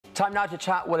Time now to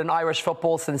chat with an Irish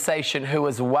football sensation who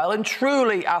is well and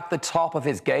truly at the top of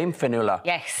his game, Fionnuala.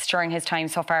 Yes, during his time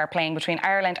so far playing between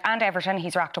Ireland and Everton,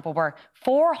 he's racked up over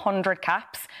 400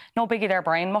 caps. No biggie there,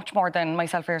 Brian, much more than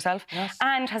myself or yourself. Yes.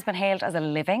 And has been hailed as a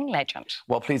living legend.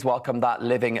 Well, please welcome that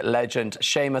living legend,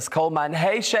 Seamus Coleman.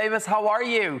 Hey, Seamus, how are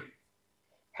you?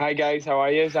 Hi guys, how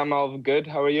are you? I'm all good.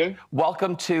 How are you?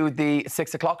 Welcome to the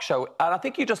 6 o'clock show. And I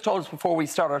think you just told us before we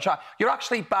started our chat, you're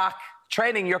actually back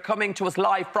training. You're coming to us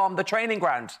live from the training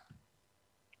ground.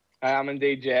 I am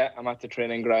indeed, yeah. I'm at the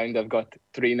training ground. I've got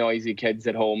 3 noisy kids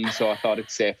at home, so I thought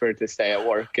it's safer to stay at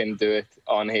work and do it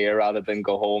on here rather than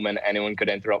go home and anyone could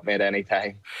interrupt me at any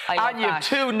time. And you have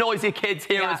 2 noisy kids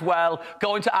here as well,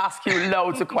 going to ask you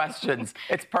loads of questions.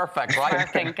 It's perfect, right? Smart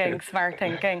thinking, smart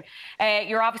thinking.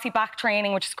 You're obviously back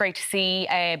training, which is great to see,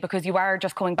 because you are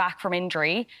just coming back from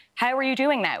injury. How are you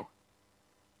doing now?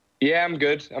 Yeah, I'm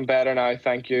good. I'm better now,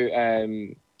 thank you.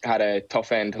 Had a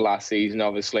tough end to last season,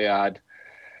 obviously. I had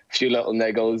a few little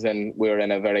niggles and we were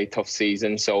in a very tough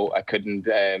season, so I couldn't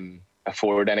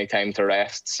afford any time to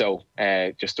rest. So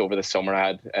just over the summer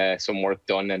I had some work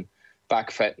done and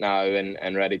back fit now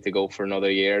and ready to go for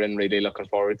another year and really looking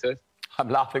forward to it. I'm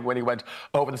laughing when he went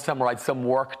over the summer I had some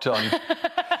work done.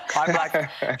 I'm like,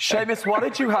 Seamus, what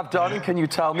did you have done and can you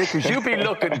tell me? Because you've been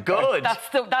looking good.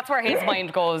 That's where his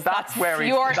mind goes. That's where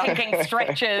you're thinking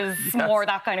stretches, more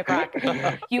that kind of crack.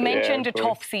 You mentioned a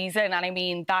tough season, and I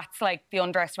mean, that's like the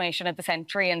underestimation of the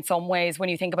century in some ways when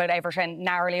you think about Everton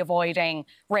narrowly avoiding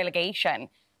relegation.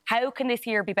 How can this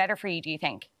year be better for you, do you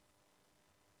think?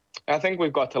 I think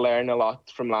we've got to learn a lot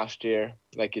from last year.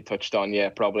 Like you touched on, yeah,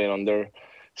 probably an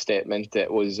understatement.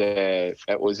 It was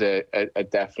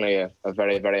definitely a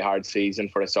very, very hard season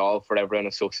for us all, for everyone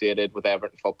associated with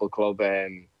Everton Football Club.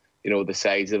 You know, the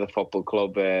size of the football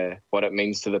club, what it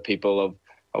means to the people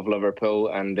of Liverpool,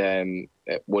 and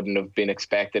it wouldn't have been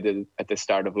expected at the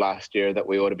start of last year that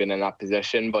we would have been in that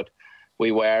position, but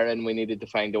we were, and we needed to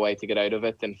find a way to get out of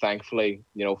it. And thankfully,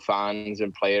 you know, fans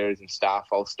and players and staff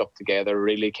all stuck together,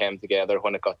 really came together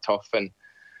when it got tough, and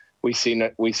we seen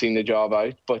the job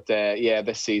out. But yeah,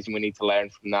 this season we need to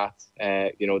learn from that.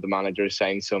 You know, the manager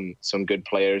signed some good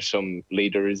players, some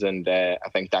leaders, and I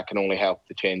think that can only help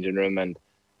the changing room and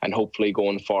hopefully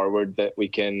going forward that we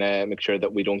can make sure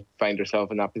that we don't find ourselves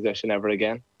in that position ever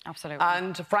again. Absolutely.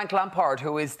 And Frank Lampard,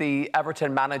 who is the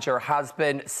Everton manager, has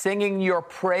been singing your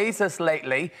praises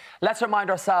lately. Let's remind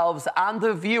ourselves and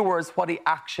the viewers what he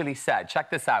actually said.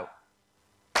 Check this out.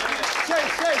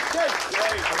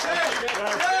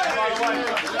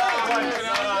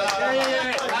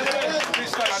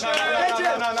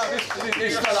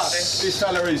 This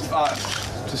fella is,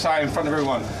 to say in front of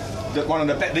everyone, that one of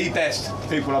the best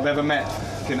people I've ever met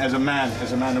as a man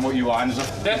and what you are, and as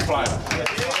a death player.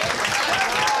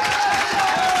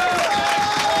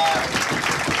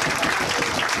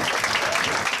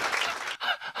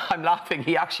 I'm laughing.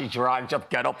 He actually dragged up.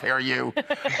 Get up here, you.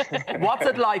 What's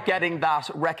it like getting that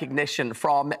recognition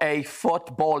from a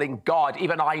footballing god?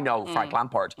 Even I know Frank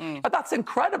Lampard. But that's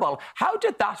incredible. How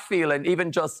did that feel? And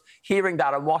even just hearing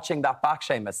that and watching that back,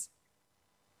 Seamus?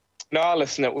 No,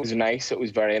 listen, it was nice. It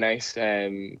was very nice.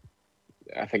 I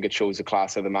think it shows the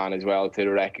class of the man as well to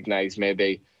recognise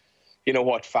maybe, you know,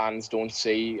 what fans don't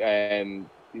see.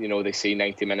 You know, they see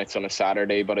 90 minutes on a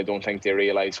Saturday, but I don't think they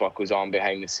realise what goes on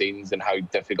behind the scenes and how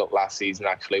difficult last season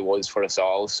actually was for us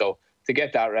all. So to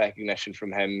get that recognition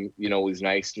from him, you know, was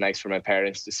nice. Nice for my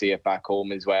parents to see it back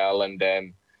home as well. And,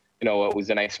 you know, it was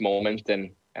a nice moment.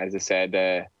 And as I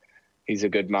said, he's a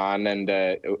good man, and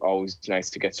always nice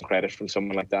to get some credit from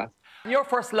someone like that. Your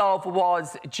first love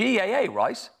was GAA,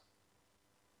 right?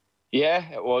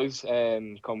 Yeah, it was.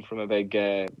 Come from a big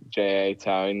GAA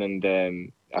town,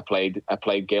 and I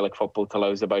played Gaelic football till I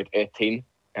was about 18,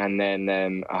 and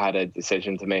then I had a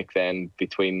decision to make then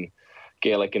between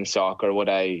Gaelic and soccer. Would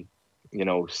I, you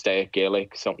know, stay at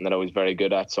Gaelic, something that I was very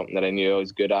good at, something that I knew I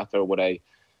was good at, or would I,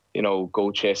 you know,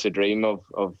 go chase a dream of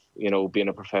you know, being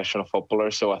a professional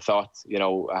footballer? So I thought, you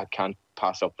know, I can't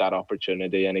pass up that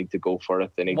opportunity. I need to go for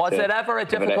it. Was it ever a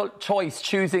difficult choice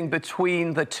choosing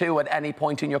between the two at any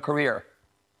point in your career?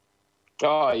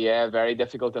 Oh yeah, very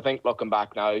difficult. I think looking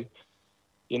back now,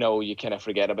 you know, you kind of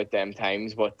forget about them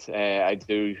times, but I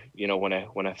do, you know, when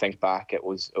I think back, it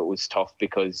was tough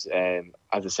because,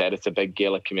 as I said, it's a big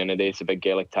Gaelic community, it's a big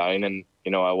Gaelic town, and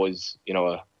you know, I was, you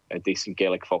know, a decent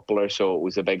Gaelic footballer, so it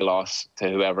was a big loss to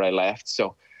whoever I left.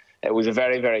 So it was a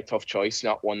very, very tough choice,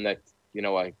 not one that, you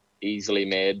know, I easily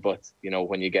made, but you know,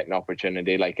 when you get an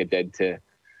opportunity like I did to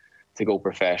to go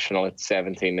professional at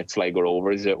 17 at Sligo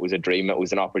Rovers. It was a dream. It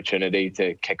was an opportunity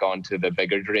to kick on to the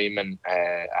bigger dream, and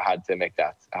I had to make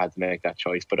that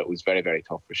choice. But it was very, very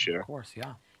tough for sure. Of course,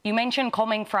 yeah. You mentioned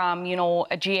coming from, you know,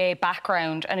 a GA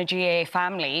background and a GA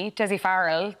family. Dessie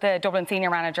Farrell, the Dublin senior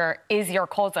manager, is your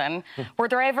cousin. Were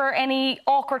there ever any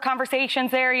awkward conversations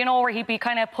there, you know, where he'd be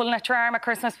kind of pulling at your arm at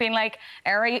Christmas, being like,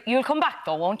 "Ari, you'll come back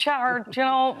though, won't you?" Or, you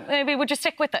know, maybe would you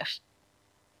stick with it?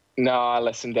 No,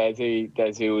 listen,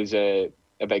 Dessie was a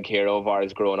big hero of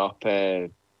ours growing up.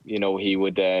 You know,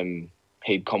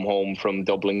 he'd come home from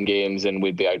Dublin games and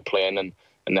we'd be out playing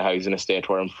in the housing estate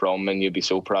where I'm from, and you'd be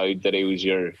so proud that he was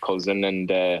your cousin. And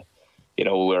you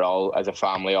know, we're all, as a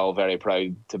family, all very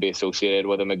proud to be associated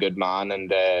with him. A good man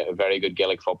and a very good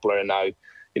Gaelic footballer, and now,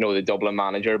 you know, the Dublin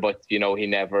manager. But you know, he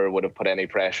never would have put any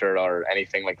pressure or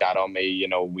anything like that on me. You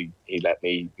know, he let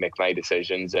me make my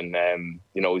decisions, and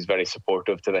you know, he's very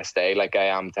supportive to this day, like I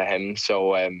am to him.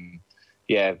 So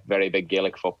yeah, very big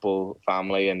Gaelic football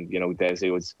family, and you know,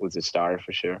 Dessie was a star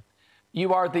for sure.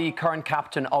 You are the current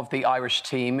captain of the Irish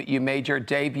team. You made your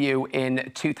debut in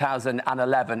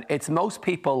 2011. It's most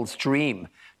people's dream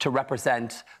to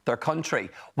represent their country.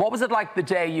 What was it like the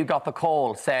day you got the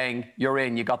call saying you're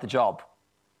in, you got the job?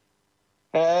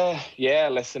 Yeah,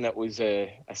 listen, it was.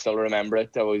 I still remember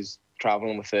it. I was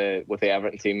travelling with the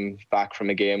Everton team back from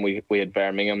a game. We had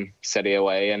Birmingham City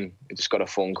away, and I just got a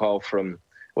phone call from,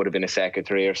 would have been a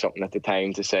secretary or something at the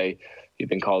time, to say you've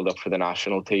been called up for the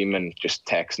national team, and just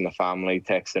texting the family,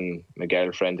 texting my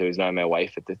girlfriend, who is now my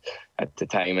wife at the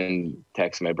time, and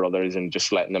texting my brothers, and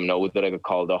just letting them know that I got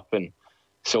called up. And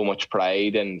so much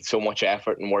pride and so much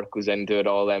effort and work was into it.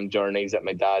 All them journeys that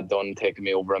my dad done, taking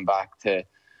me over and back to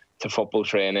football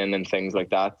training and things like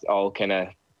that, all kind of,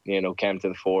 you know, came to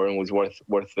the fore and was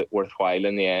worthwhile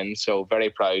in the end. So very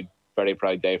proud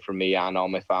day for me and all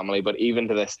my family. But even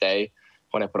to this day,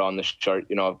 when I put on the shirt,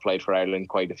 you know, I've played for Ireland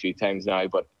quite a few times now,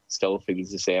 but still feels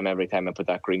the same every time I put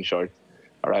that green shirt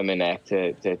around my neck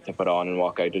to put on and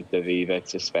walk out at the Viva.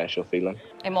 It's a special feeling.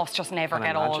 It must just never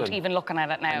get old, even looking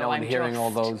at it now. I know, and hearing all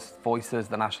those voices,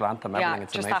 the national anthem, everything,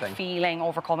 it's just amazing. That feeling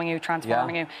overcoming you,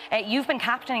 transforming you. You've been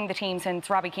captaining the team since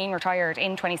Robbie Keane retired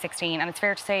in 2016, and it's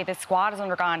fair to say this squad has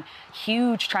undergone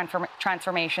huge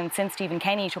transformation since Stephen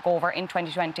Kenny took over in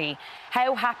 2020.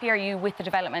 How happy are you with the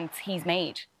developments he's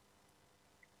made?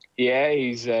 Yeah,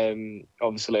 he's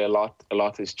obviously a lot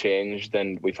has changed,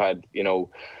 and we've had, you know,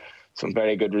 some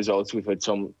very good results. We've had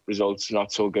some results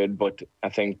not so good, but I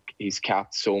think he's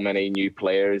capped so many new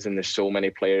players, and there's so many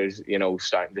players, you know,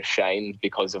 starting to shine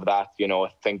because of that. You know,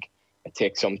 I think it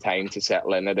takes some time to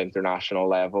settle in at international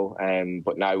level.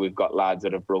 But now we've got lads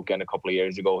that have broken a couple of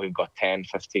years ago who've got 10,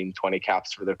 15, 20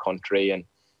 caps for their country. And,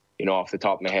 you know, off the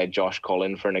top of my head, Josh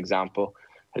Cullen, for an example,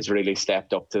 has really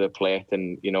stepped up to the plate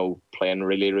and, you know, playing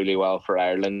really, really well for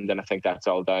Ireland. And I think that's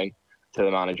all down to the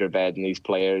manager bedding these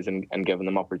players and giving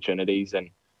them opportunities. And,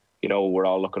 you know, we're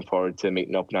all looking forward to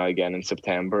meeting up now again in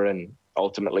September. And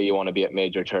ultimately you want to be at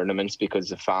major tournaments because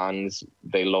the fans,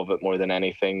 they love it more than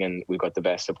anything. And we've got the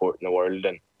best support in the world.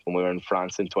 And when we were in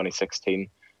France in 2016,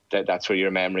 that's where your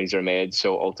memories are made.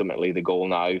 So ultimately the goal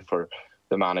now for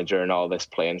the manager and all this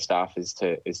playing staff is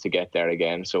to get there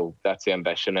again. So that's the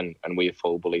ambition, and we have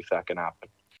full belief that can happen.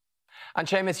 And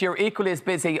Seamus, you're equally as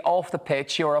busy off the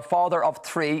pitch. You're a father of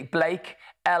 3, Blake,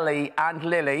 Ellie and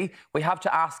Lily. We have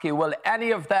to ask you, will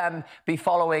any of them be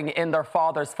following in their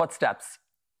father's footsteps?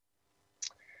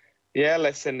 Yeah,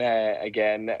 listen,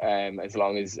 again, as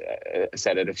long as, I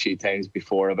said it a few times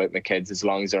before about my kids, as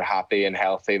long as they're happy and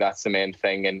healthy, that's the main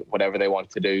thing. And whatever they want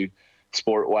to do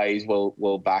sport-wise,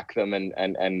 we'll back them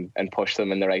and push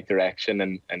them in the right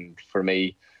direction. And for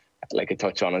me, like I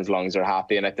touch on, as long as they're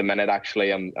happy. And at the minute,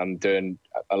 actually, I'm doing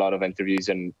a lot of interviews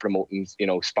and promoting, you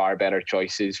know, SPAR better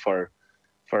choices for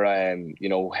you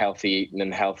know, healthy eating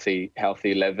and healthy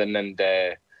living. And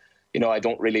you know, I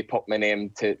don't really put my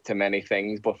name to many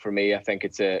things, but for me, I think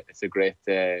it's a great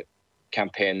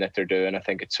campaign that they're doing. I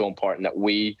think it's so important that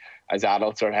we as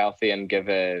adults are healthy and give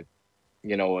a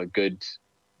good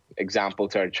example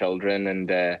to our children.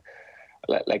 And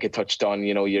like I touched on,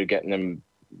 you know, you're getting them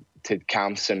to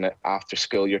camps, and after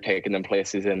school you're taking them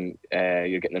places, and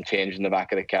you're getting them changed in the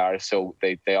back of the car. So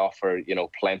they offer, you know,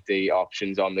 plenty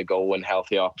options on the go and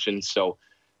healthy options. So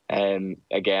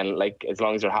again, like, as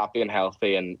long as they're happy and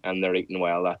healthy and they're eating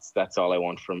well, that's all I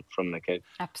want from the kids.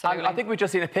 Absolutely. I think we've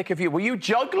just seen a pic of you. Were you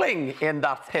juggling in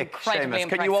that pic, Seamus?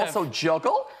 Can you also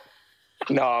juggle?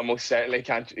 No, most certainly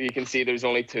can't. You can see there's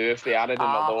only 2. If they added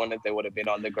another one, they would have been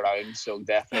on the ground. So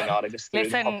definitely not. I just threw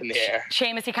them up in the air.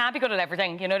 Seamus, you can't be good at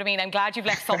everything. You know what I mean? I'm glad you've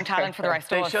left some talent for the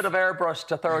rest of us. They should have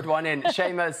airbrushed a third one in.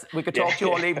 Seamus, we could talk to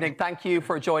you all evening. Thank you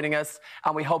for joining us,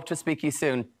 and we hope to speak to you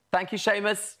soon. Thank you,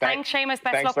 Seamus. Thanks, Seamus.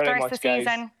 Best luck for the rest of the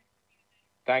season.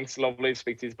 Thanks. Lovely to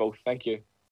speak to you both. Thank you.